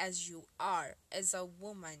individual, as you are, as a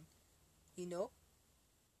woman,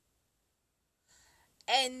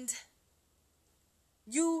 And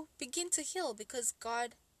you begin to heal because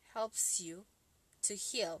God helps you to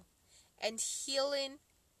heal. And healing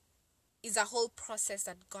is a whole process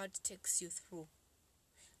that God takes you through.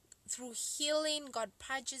 Through healing, God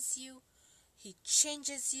purges you, he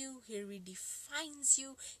changes you, he redefines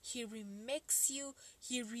you, he remakes you,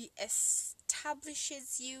 he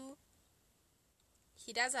reestablishes you.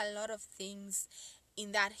 He does a lot of things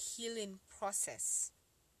in that healing process.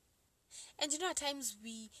 And at times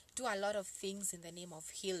we do a lot of things in the name of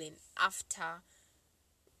healing after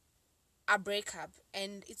a breakup,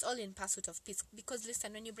 and it's all in pursuit of peace. Because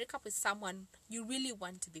listen, when you break up with someone, you really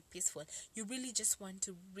want to be peaceful. You really just want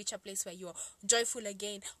to reach a place where you're joyful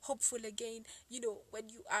again, hopeful again, when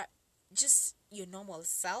you are just your normal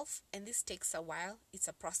self. And this takes a while. It's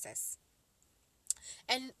a process.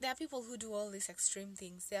 And there are people who do all these extreme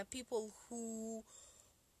things. There are people who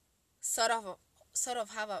sort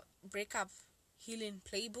of have a breakup healing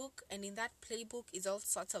playbook, and in that playbook is all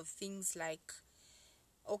sorts of things like,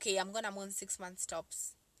 okay, I'm on 6 months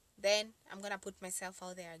tops. Then I'm gonna put myself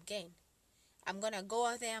out there again. I'm gonna go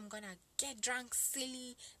out there, I'm gonna get drunk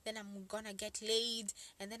silly, then I'm gonna get laid,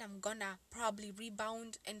 and then I'm gonna probably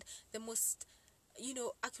rebound. And the most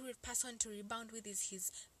accurate person to rebound with is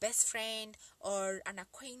his best friend or an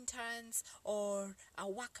acquaintance or a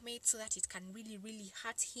workmate, so that it can really, really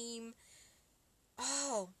hurt him.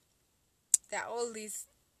 Oh, there are all these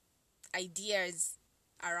ideas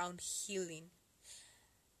around healing.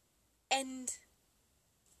 And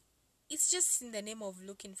it's just in the name of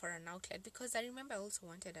looking for an outlet, because I remember I also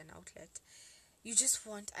wanted an outlet. You just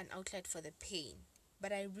want an outlet for the pain.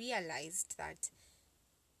 But I realized that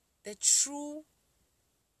the true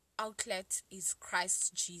outlet is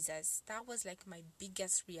Christ Jesus. That was like my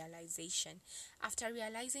biggest realization. After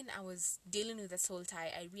realizing I was dealing with a soul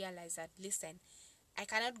tie, I realized that, listen, I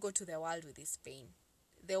cannot go to the world with this pain.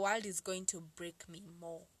 The world is going to break me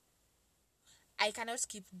more. I cannot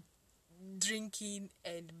keep drinking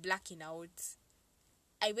and blacking out.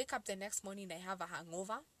 I wake up the next morning, I have a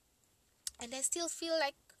hangover, and I still feel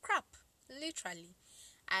like crap, literally.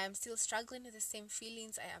 I am still struggling with the same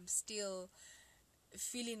feelings. I am still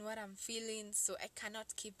feeling what I'm feeling, so I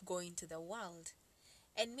cannot keep going to the world.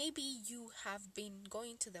 And maybe you have been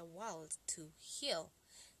going to the world to heal.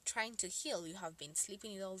 trying to heal. You have been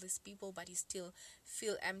sleeping with all these people, but you still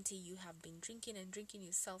feel empty. You have been drinking and drinking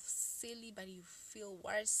yourself silly, but you feel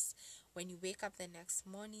worse when you wake up the next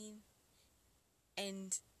morning.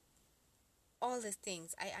 And all the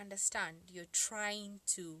things, I understand you're trying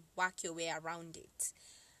to work your way around it.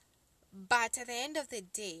 But at the end of the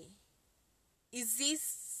day, is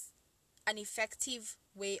this an effective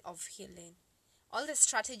way of healing? All the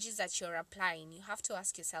strategies that you're applying, you have to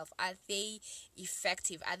ask yourself, are they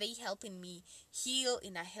effective? Are they helping me heal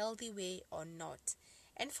in a healthy way or not?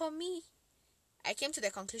 And for me, I came to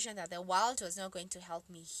the conclusion that the world was not going to help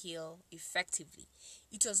me heal effectively.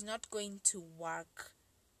 It was not going to work.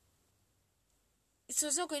 It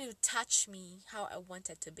was not going to touch me how I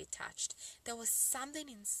wanted to be touched. There was something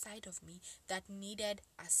inside of me that needed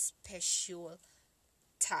a special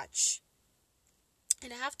touch.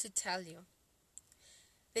 And I have to tell you,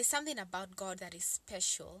 there's something about God that is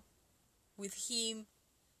special, with Him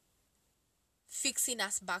fixing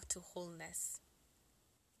us back to wholeness.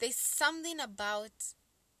 There's something about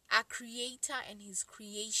our Creator and His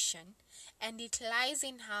creation, and it lies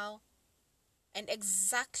in how and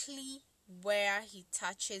exactly where He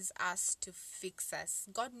touches us to fix us.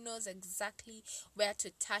 God knows exactly where to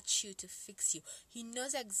touch you to fix you. He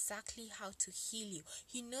knows exactly how to heal you.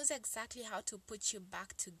 He knows exactly how to put you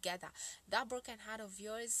back together. That broken heart of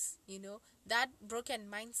yours, that broken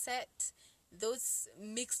mindset, those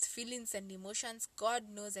mixed feelings and emotions, God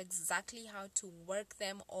knows exactly how to work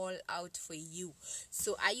them all out for you.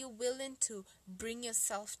 So are you willing to bring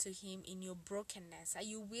yourself to Him in your brokenness? Are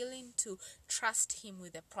you willing to trust Him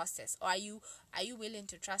with the process? Or are you willing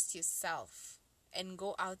to trust yourself and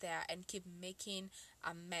go out there and keep making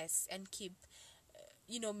a mess and keep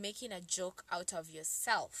making a joke out of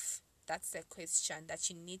yourself? That's the question that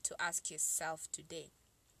you need to ask yourself today.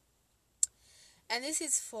 And this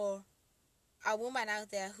is for a woman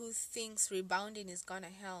out there who thinks rebounding is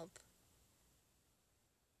gonna help.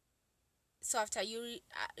 So after you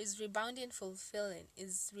is rebounding fulfilling?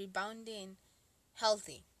 Is rebounding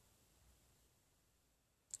healthy?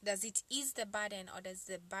 Does it ease the burden, or does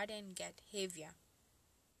the burden get heavier?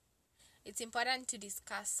 It's important to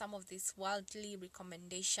discuss some of these worldly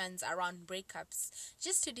recommendations around breakups,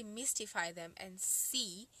 just to demystify them and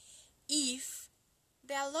see if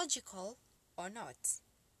they are logical or not.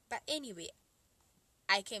 But anyway,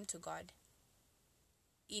 I came to God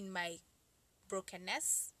in my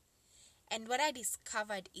brokenness, and what I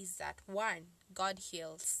discovered is that, one, God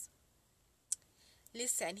heals.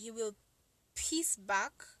 Listen, He will piece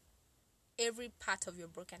back every part of your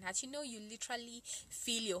broken heart. You literally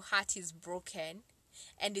feel your heart is broken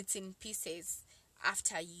and it's in pieces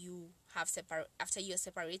after you're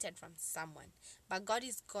separated from someone. But God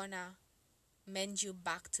is gonna mend you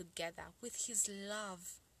back together with His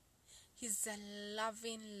love. He's a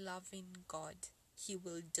loving God. He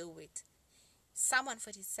will do it. Psalm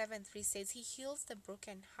 147:3 says He heals the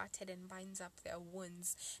brokenhearted and binds up their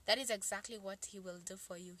wounds. That is exactly what He will do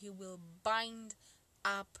for you. He will bind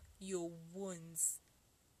up your wounds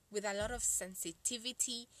with a lot of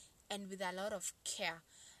sensitivity and with a lot of care,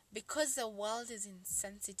 because the world is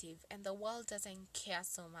insensitive and the world doesn't care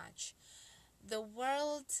so much. The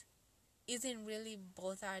world isn't really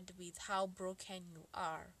bothered with how broken you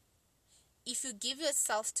are. If you give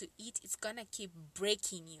yourself to it, it's gonna keep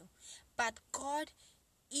breaking you. But God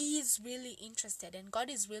is really interested, and God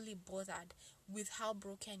is really bothered with how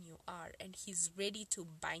broken you are, and He's ready to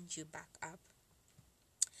bind you back up.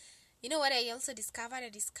 You know what I also discovered? I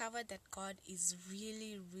discovered that God is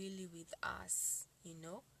really, really with us, in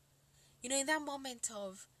that moment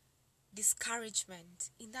of discouragement,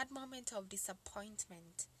 in that moment of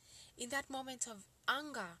disappointment, in that moment of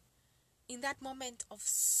anger, in that moment of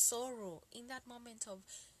sorrow, in that moment of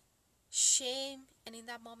shame, and in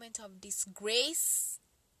that moment of disgrace,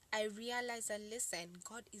 I realized that, listen,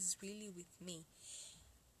 God is really with me.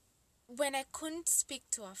 When I couldn't speak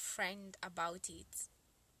to a friend about it,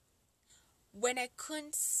 when I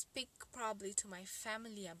couldn't speak probably to my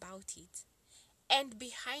family about it, and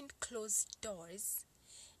behind closed doors,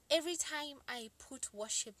 every time I put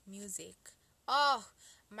worship music,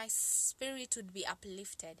 my spirit would be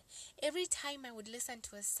uplifted. Every time I would listen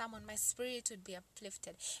to a sermon, my spirit would be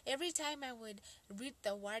uplifted. Every time I would read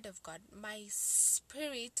the Word of God, my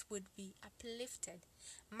spirit would be uplifted.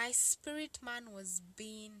 My spirit man was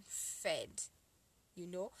being fed,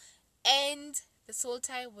 and the soul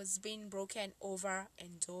tie was being broken over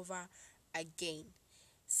and over again.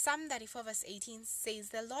 Psalm 34:18 says,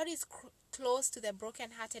 the Lord is close to the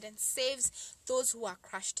brokenhearted and saves those who are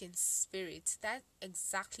crushed in spirit. That's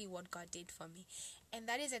exactly what God did for me. And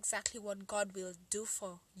that is exactly what God will do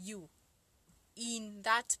for you. in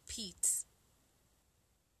that pit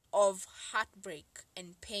of heartbreak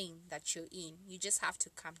and pain that you're in, you just have to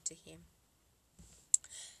come to Him.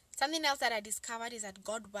 Something else that I discovered is that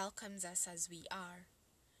God welcomes us as we are.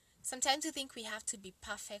 Sometimes we think we have to be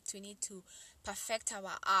perfect. We need to perfect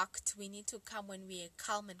our act. We need to come when we are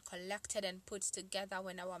calm and collected and put together,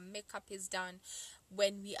 when our makeup is done,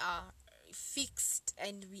 when we are fixed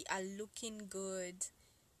and we are looking good.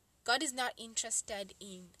 God is not interested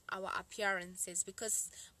in our appearances,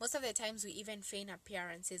 because most of the times we even feign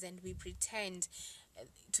appearances and we pretend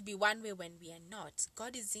to be one way when we are not.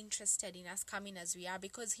 God is interested in us coming as we are,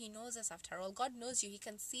 because He knows us after all. God knows you. He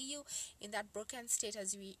can see you in that broken state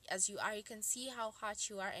as you are. He can see how hurt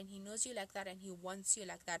you are, and He knows you like that, and He wants you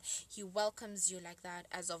like that. He welcomes you like that,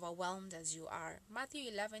 as overwhelmed as you are.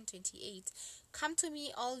 Matthew 11:28. Come to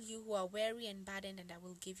me, all you who are weary and burdened, and I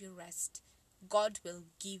will give you rest. God will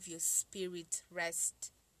give your spirit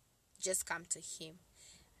rest. Just come to Him.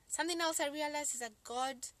 Something else I realized is that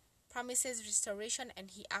God promises restoration,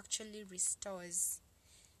 and He actually restores.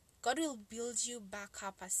 God will build you back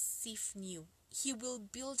up as if new. He will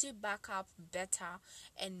build you back up better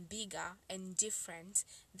and bigger and different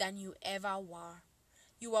than you ever were.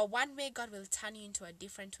 You are one way, God will turn you into a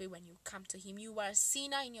different way when you come to Him. You were a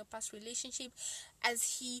sinner in your past relationship.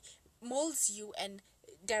 As He molds you and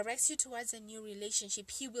directs you towards a new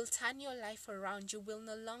relationship, He will turn your life around. You will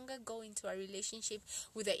no longer go into a relationship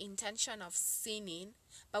with the intention of sinning,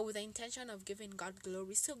 but with the intention of giving God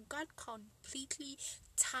glory. So God completely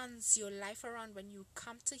turns your life around when you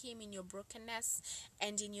come to Him in your brokenness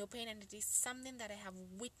and in your pain. And it is something that I have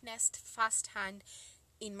witnessed firsthand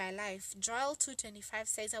in my life. Joel 2:25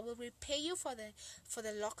 says, I will repay you for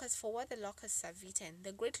the locust, for what the locusts have eaten,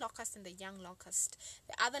 the great locust and the young locust,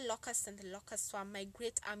 the other locust and the locust swarm, my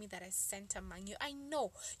great army that I sent among you. I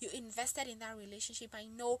know you invested in that relationship. I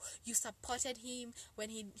know you supported him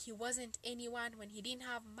when he wasn't anyone, when he didn't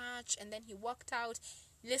have much, and then he walked out.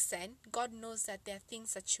 Listen, God knows that there are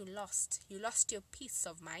things that you lost. You lost your peace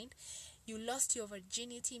of mind. You lost your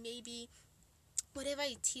virginity, maybe. Whatever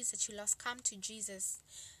it is that you lost, come to Jesus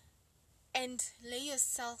and lay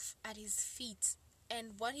yourself at His feet.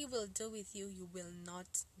 And what He will do with you, you will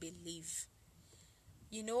not believe.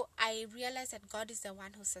 You know, I realize that God is the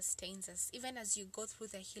one who sustains us. Even as you go through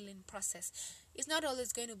the healing process, it's not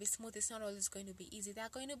always going to be smooth. It's not always going to be easy. There are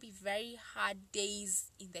going to be very hard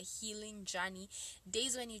days in the healing journey.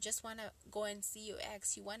 Days when you just want to go and see your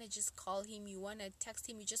ex. You want to just call him. You want to text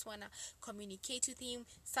him. You just want to communicate with him.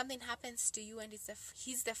 Something happens to you and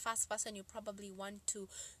he's the first person you probably want to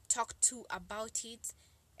talk to about it.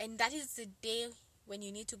 And that is the day when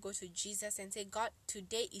you need to go to Jesus and say, God,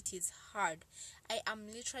 today it is hard. I am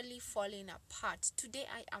literally falling apart. Today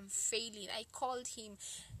I am failing. I called him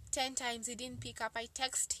 10 times, he didn't pick up. I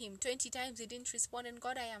texted him 20 times, he didn't respond. And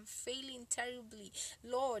God, I am failing terribly.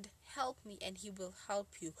 Lord, help me, and He will help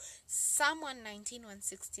you. Psalm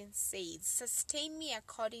 119:116 says, sustain me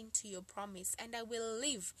according to your promise, and I will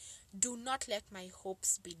live. Do not let my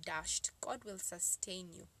hopes be dashed. God will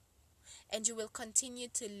sustain you, and you will continue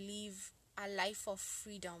to live a life of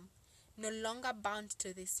freedom, no longer bound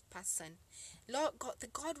to this person. Lord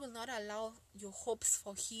God will not allow your hopes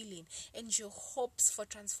for healing and your hopes for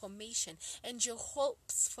transformation and your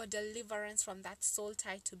hopes for deliverance from that soul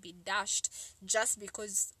tie to be dashed just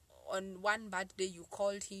because on one bad day you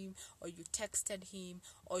called him or you texted him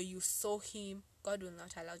or you saw him. God will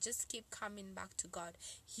not allow. Just keep coming back to God.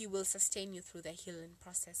 He will sustain you through the healing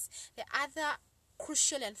process. The other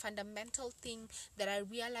crucial and fundamental thing that I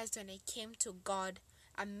realized when I came to God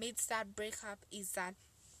amidst that breakup is that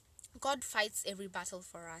God fights every battle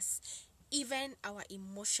for us. Even our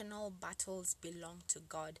emotional battles belong to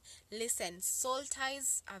God. Listen, soul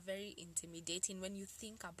ties are very intimidating when you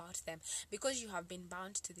think about them, because you have been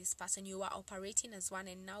bound to this person. You are operating as one,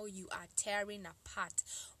 and now you are tearing apart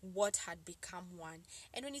what had become one.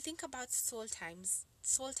 And when you think about soul ties,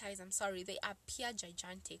 they appear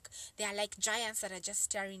gigantic. They are like giants that are just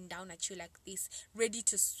staring down at you like this, ready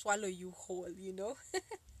to swallow you whole, you know.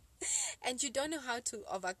 And you don't know how to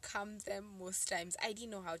overcome them most times. I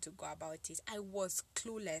didn't know how to go about it. I was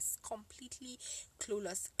clueless, completely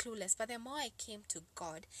clueless. But the more I came to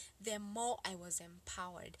God, the more I was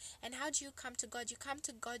empowered. And how do you come to God? You come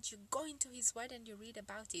to God, you go into His Word and you read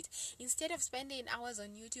about it. Instead of spending hours on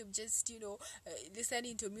YouTube just,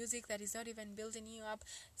 listening to music that is not even building you up,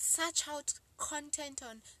 search out content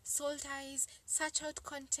on soul ties, search out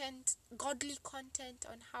content, godly content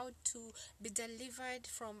on how to be delivered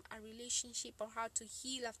from a relationship or how to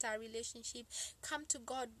heal after a relationship. Come to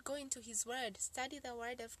God, go into His Word, study the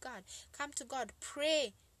Word of God, come to God,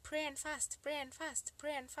 pray Pray and fast, pray and fast,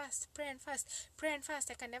 pray and fast, pray and fast, pray and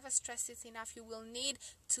fast. I can never stress this enough. You will need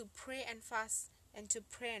to pray and fast and to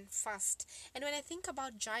pray and fast. And when I think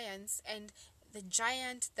about giants and the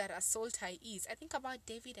giant that a Sultai is, I think about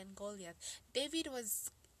David and Goliath. David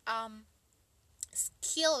was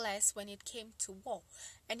skillless when it came to war,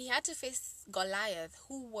 and he had to face Goliath,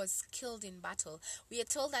 who was killed in battle. We are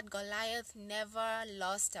told that Goliath never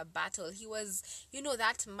lost a battle. He was,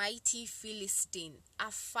 that mighty Philistine,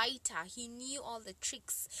 a fighter. He knew all the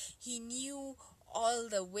tricks, he knew all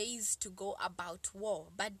the ways to go about war,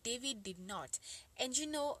 but David did not. And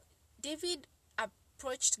David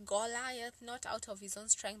approached Goliath not out of his own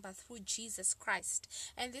strength but through Jesus Christ.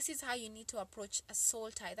 And this is how you need to approach a soul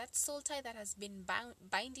tie. That soul tie that has been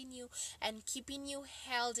binding you and keeping you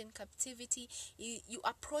held in captivity. You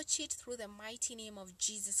approach it through the mighty name of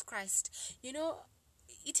Jesus Christ.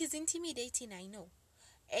 It is intimidating, I know.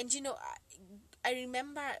 And I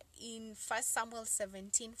remember in 1 Samuel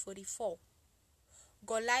 17:44,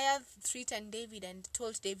 Goliath threatened David and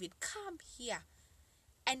told David, "Come here,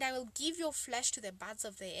 and I will give your flesh to the birds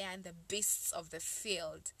of the air and the beasts of the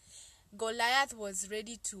field." Goliath was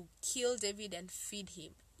ready to kill David and feed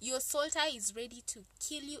him. Your soldier is ready to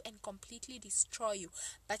kill you and completely destroy you,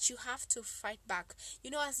 but you have to fight back.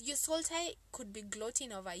 As your soldier could be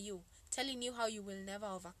gloating over you, telling you how you will never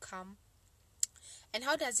overcome. And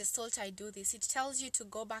how does the soul tie do this? It tells you to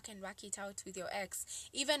go back and work it out with your ex,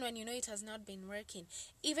 even when you know it has not been working,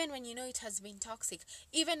 even when you know it has been toxic,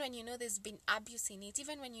 even when you know there's been abuse in it,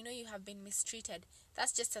 even when you know you have been mistreated.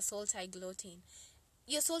 That's just a soul tie gloating.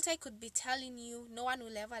 Your soul tie could be telling you no one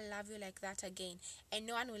will ever love you like that again, and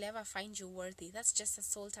no one will ever find you worthy. That's just a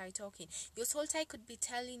soul tie talking. Your soul tie could be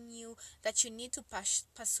telling you that you need to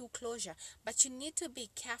pursue closure, but you need to be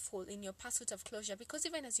careful in your pursuit of closure, because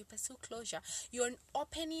even as you pursue closure, you're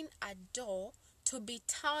opening a door to be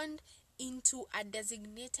turned into a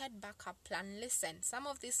designated backup plan. Listen, some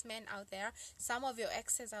of these men out there, some of your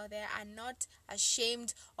exes out there are not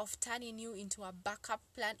ashamed of turning you into a backup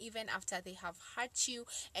plan even after they have hurt you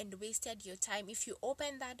and wasted your time. If you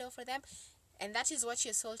open that door for them, and that is what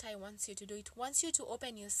your soul tie wants you to do. It wants you to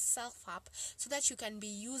open yourself up so that you can be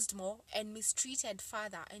used more and mistreated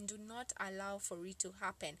further, and do not allow for it to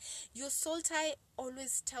happen. Your soul tie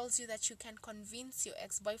always tells you that you can convince your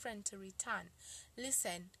ex-boyfriend to return.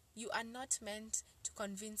 Listen, you are not meant to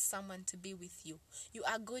convince someone to be with you. You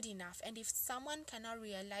are good enough. And if someone cannot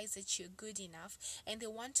realize that you're good enough and they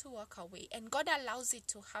want to walk away, and God allows it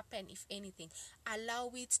to happen, if anything,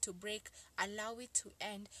 allow it to break, allow it to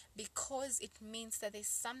end, because it means that there's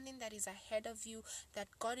something that is ahead of you that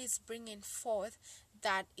God is bringing forth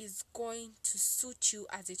that is going to suit you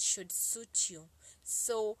as it should suit you.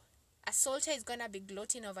 So a soldier is going to be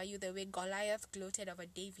gloating over you the way Goliath gloated over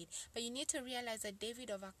David. But you need to realize that David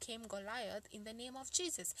overcame Goliath in the name of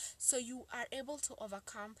Jesus. So you are able to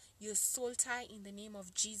overcome your soldier in the name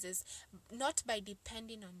of Jesus, not by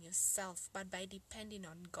depending on yourself, but by depending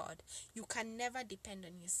on God. You can never depend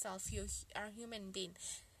on yourself. You are a human being.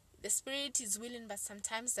 The spirit is willing, but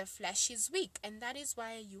sometimes the flesh is weak. And that is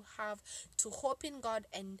why you have to hope in God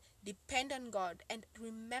and depend on God. And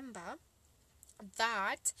remember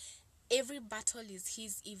that every battle is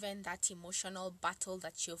His, even that emotional battle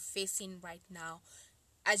that you're facing right now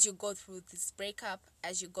as you go through this breakup,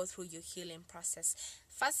 as you go through your healing process.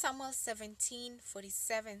 1 Samuel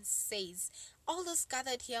 17:47 says, "All those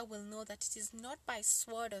gathered here will know that it is not by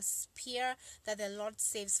sword or spear that the Lord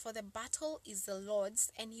saves, for the battle is the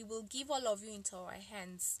Lord's, and He will give all of you into our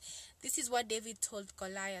hands." This is what David told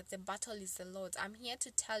Goliath. The battle is the Lord's. I'm here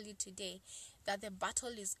to tell you today that the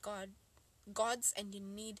battle is God's, and you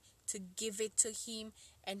need to give it to Him,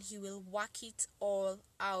 and He will work it all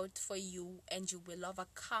out for you, and you will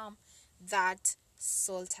overcome that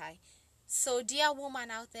soul tie. So, dear woman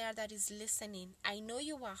out there that is listening, I know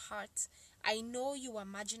you are hurt. I know you are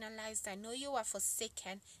marginalized. I know you are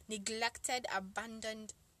forsaken, neglected,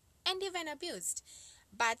 abandoned, and even abused.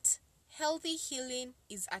 But healthy healing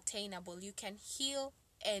is attainable. You can heal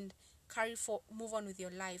and move on with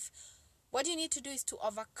your life. What you need to do is to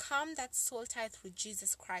overcome that soul tie through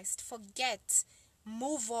Jesus Christ. Forget.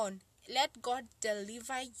 Move on. Let God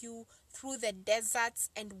deliver you through the deserts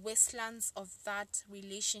and wastelands of that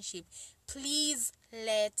relationship. Please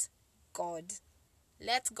let God.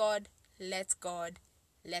 Let God. Let God.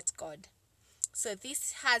 Let God. So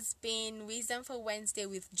this has been Wisdom for Wednesday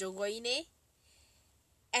with Jogoine.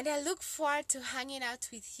 And I look forward to hanging out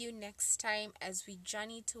with you next time as we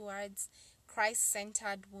journey towards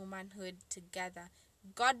Christ-centered womanhood together.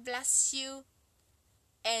 God bless you,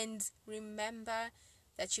 and remember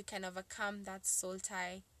that you can overcome that soul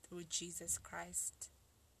tie through Jesus Christ.